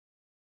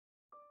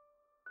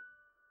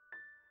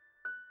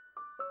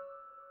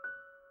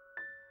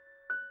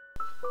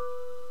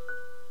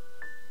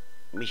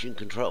Mission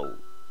Control,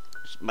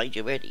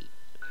 Major ready.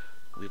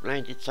 We've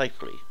landed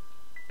safely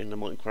in the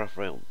Minecraft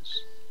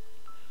realms.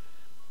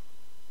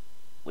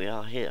 We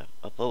are here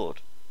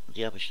aboard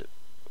the other ship,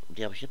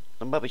 the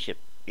mothership,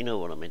 you know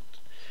what I meant.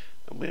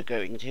 And we're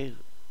going to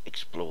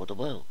explore the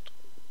world.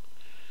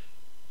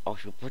 I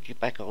shall put you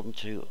back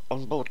onto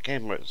onboard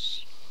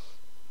cameras.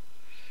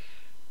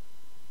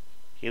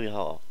 Here we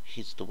are,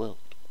 here's the world.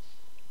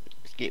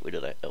 Let's get rid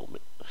of that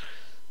helmet.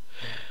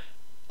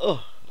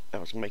 Oh,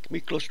 that was making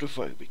me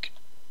claustrophobic.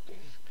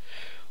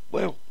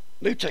 Well,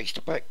 new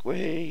texture pack,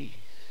 way.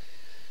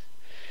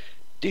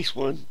 This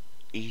one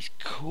is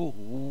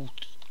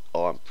called,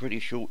 oh, I'm pretty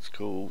sure it's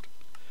called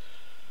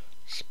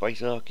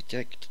Space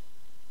Architect.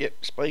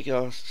 Yep,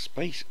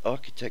 Space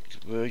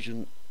Architect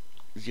version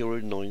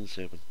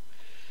 097.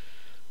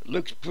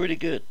 Looks pretty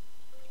good.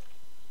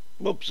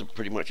 Mobs are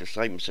pretty much the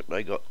same, except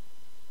they got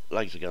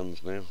laser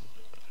guns now.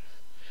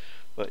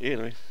 But you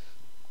know,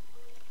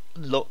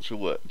 lots of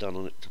work done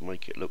on it to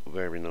make it look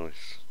very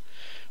nice.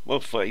 My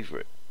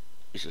favourite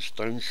is the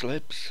stone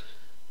slabs.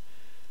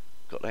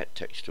 Got that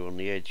texture on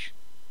the edge.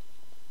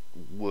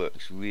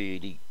 Works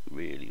really,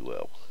 really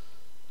well.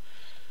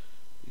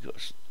 You've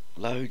got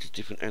loads of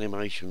different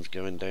animations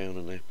going down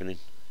and happening.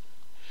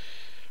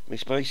 My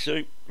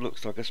spacesuit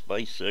looks like a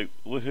spacesuit.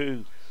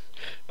 Woohoo!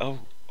 Oh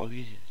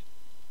yeah.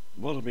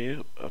 While I'm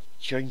here, I've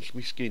changed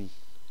my skin.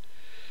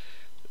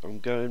 I'm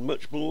going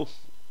much more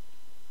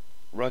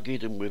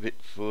rugged and with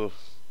it for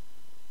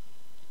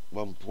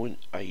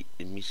 1.8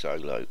 in my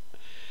solo,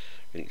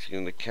 and it's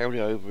going to carry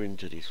over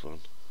into this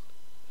one,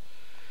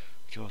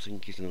 which I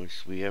think is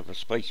nice. We have a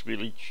space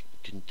village,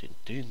 din, din,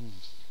 din.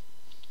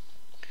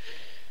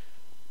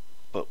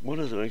 But one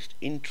of the most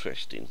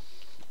interesting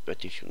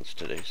additions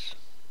to this,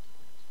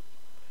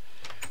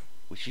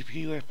 which if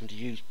you happen to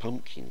use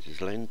pumpkins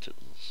as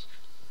lanterns,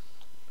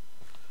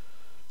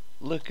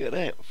 look at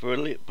that, for a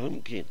lit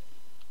pumpkin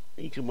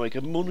you can make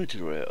a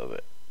monitor out of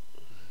it.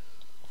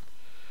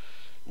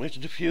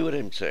 Imagine a few of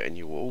them set in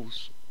your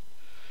walls.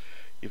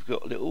 You've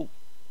got little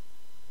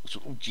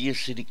sort of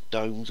geocytic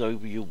domes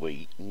over your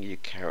wheat and your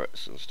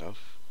carrots and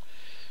stuff.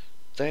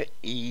 That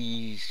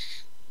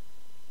is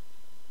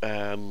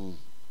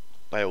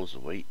bales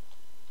of wheat.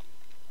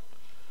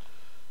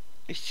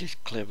 It's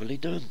just cleverly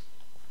done.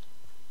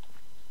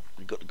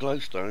 You've got the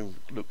glowstone,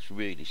 looks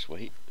really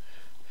sweet.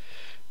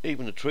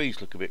 Even the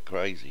trees look a bit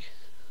crazy,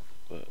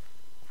 but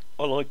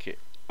I like it.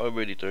 I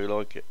really do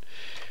like it.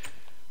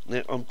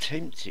 Now I'm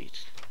tempted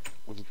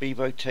when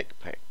Bevo Tech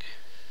Pack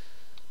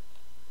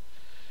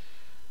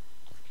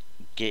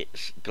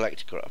gets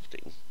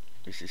Galacticrafting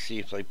is to see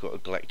if they've got a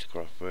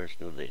Galacticraft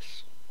version of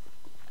this,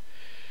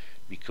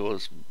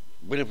 because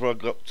whenever I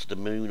go up to the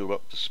moon or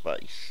up to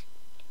space,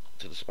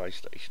 to the space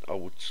station, I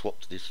would swap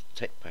to this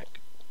Tech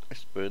Pack.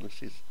 That's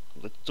furnaces,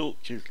 the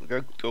torches, look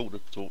how cool the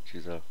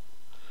torches are.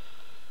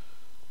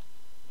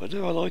 But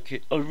no, I like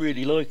it. I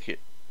really like it.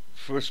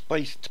 For a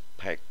space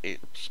pack,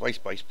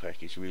 space-based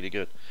pack is really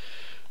good.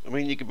 I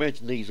mean, you can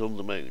imagine these on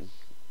the moon.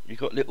 You've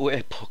got little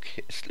air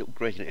pockets, little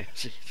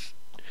greenhouses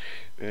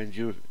around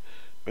your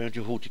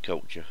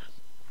horticulture.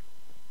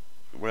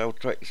 Rail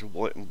tracks are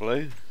white and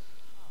blue.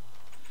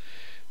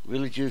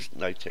 Villagers,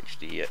 no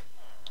texture yet,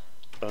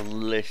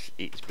 unless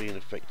it's being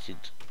affected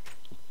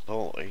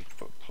by,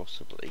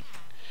 possibly.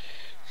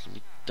 So let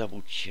me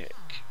double check.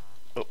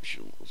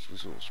 Options,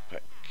 resource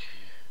pack.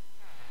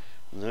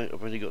 No,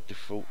 I've only got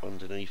default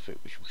underneath it,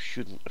 which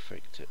shouldn't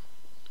affect it.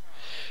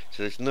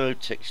 So there's no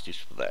textures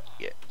for that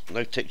yet.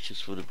 No textures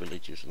for the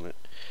villagers and that.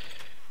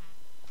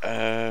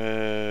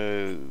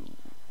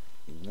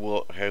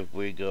 What have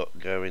we got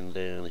going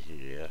down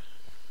here?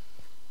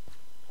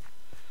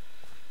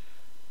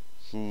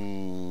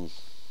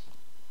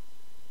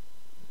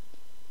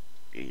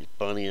 It's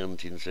bunny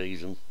hunting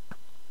season.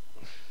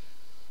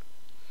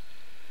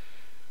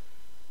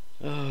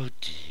 Oh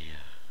dear.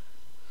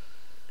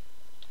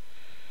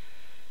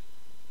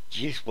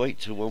 Just wait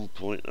till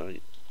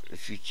 1.8.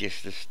 This is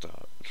just the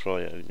start.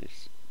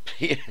 Tryonus.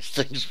 P.S.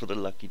 Thanks for the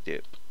lucky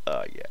dip.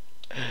 Ah, yeah.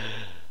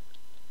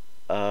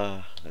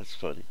 That's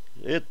funny.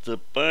 It's a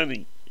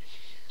bunny.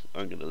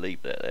 I'm going to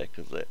leave that there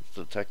because that's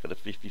the attack of the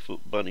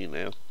 50-foot bunny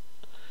now.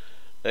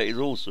 That is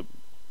awesome.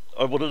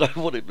 I want to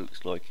know what it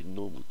looks like in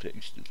normal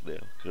textures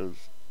now,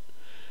 because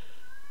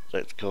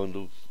that's kind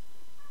of,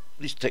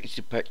 this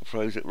texture pack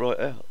throws it right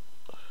out.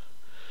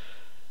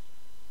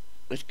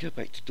 Let's go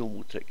back to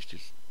normal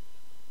textures.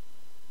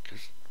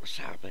 Because what's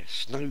that up there?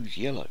 Snow's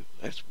yellow.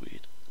 That's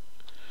weird.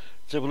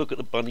 Let's have a look at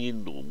the bunny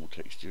in normal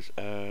textures.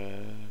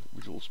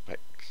 Resource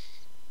packs.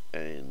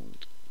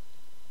 And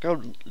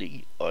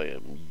currently I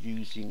am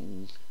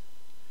using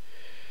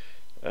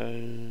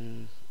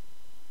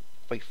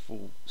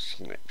Faithful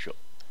Snapshot.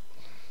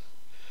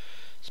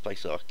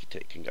 Space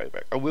Architect can go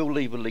back. I will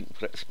leave a link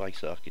for that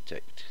Space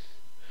Architect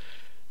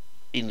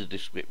in the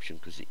description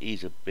because it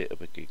is a bit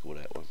of a giggle,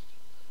 that one.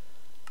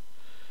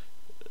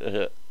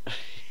 That's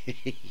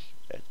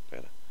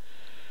better.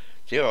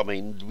 See what I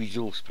mean?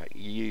 Resource pack,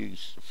 you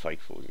use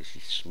Faithful, it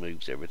just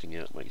smooths everything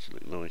out, makes it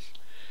look nice.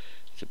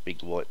 It's a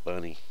big white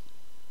bunny.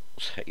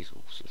 That is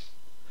awesome.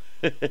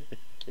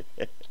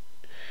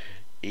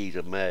 He's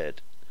a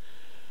mad.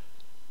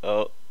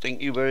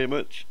 Thank you very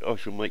much. I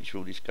shall make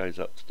sure this goes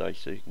up today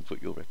so you can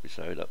put your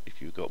episode up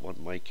if you've got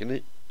one making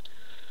it.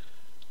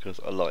 Because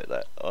I like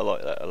that. I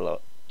like that a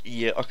lot.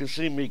 Yeah, I can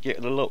see me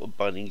getting a lot of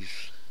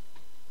bunnies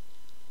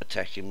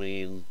attacking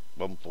me in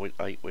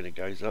 1.8 when it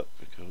goes up,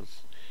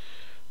 because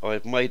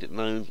I've made it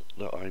known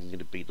that I'm going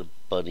to be the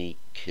bunny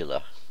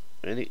killer.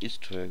 And it is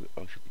true,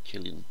 I should be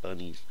killing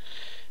bunnies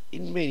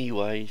in many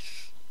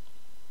ways.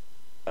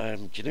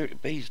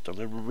 Generic B's done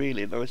a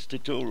really nice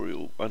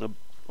tutorial on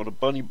a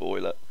bunny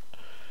boiler.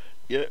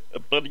 Yeah, a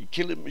bunny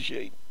killing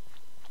machine.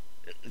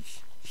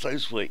 It's so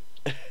sweet.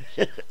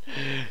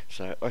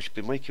 So I should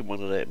be making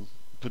one of them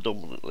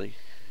predominantly,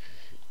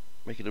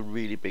 making a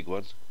really big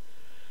one,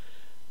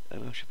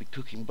 and I should be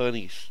cooking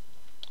bunnies.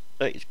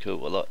 That is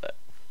cool. I like that.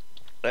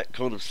 That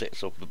kind of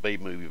sets off the B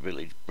movie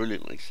village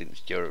brilliantly since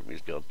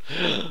Jeremy's gone.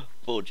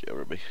 Poor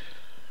Jeremy.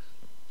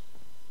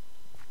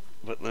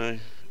 But no.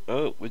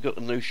 Oh, we got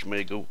a new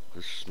Schmeagol,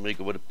 because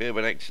Schmeagol had a bit of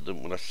an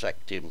accident when I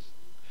sacked him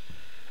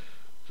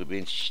for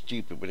being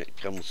stupid when it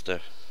comes to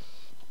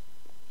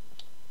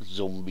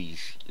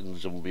zombies in the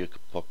zombie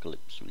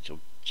apocalypse, which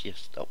I've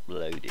just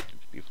uploaded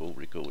before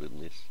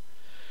recording this.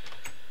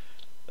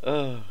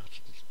 Oh,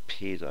 just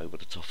peered over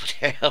the top of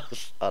the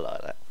house. I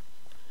like that.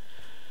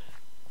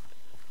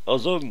 I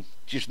was on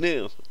just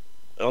now.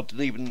 I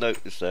didn't even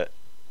notice that,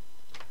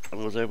 and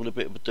I was having a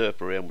bit of a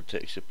derp around with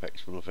texture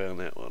packs when I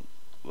found that one.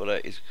 But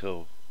that is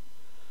cool.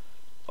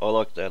 I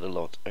like that a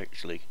lot,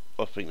 actually.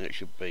 I think that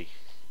should be.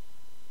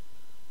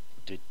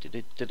 Do do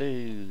do do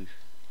do.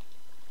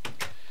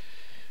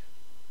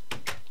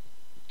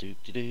 Do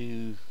do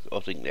do. I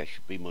think that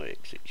should be my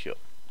exit shot.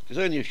 There's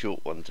only a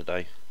short one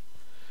today,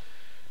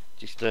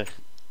 just to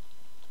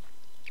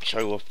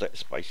show off that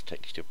space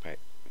texture pack,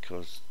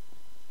 because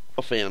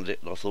I found it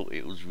and I thought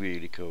it was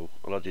really cool,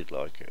 and I did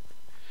like it.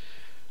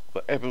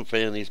 But I haven't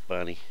found this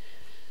bunny.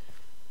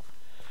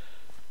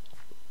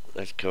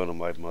 That's kind of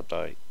made my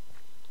day.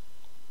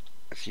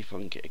 Let's see if I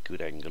can get a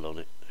good angle on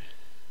it.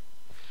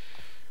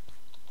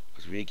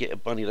 Because when you get a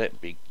bunny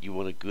that big, you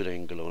want a good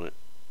angle on it.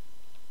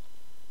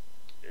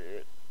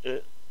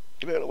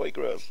 Get out of the way,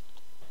 grass.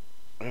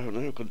 Oh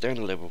no, I've gone down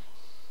a level.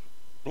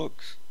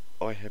 Blocks.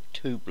 I have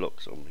 2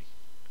 blocks on me.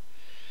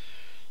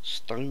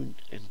 Stone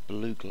and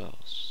blue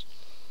glass.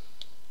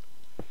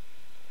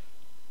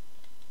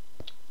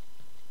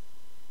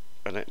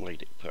 And that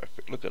made it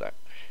perfect. Look at that.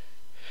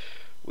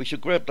 We shall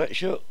grab that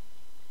shot,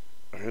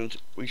 and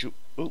we shall.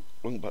 Oh,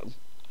 wrong button.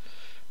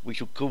 We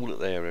shall call it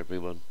there,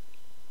 everyone.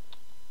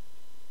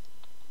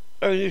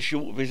 Only a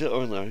short visit,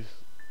 I know,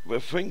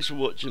 but thanks for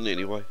watching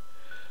anyway.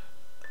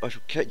 I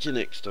shall catch you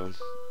next time.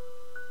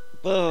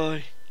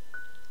 Bye.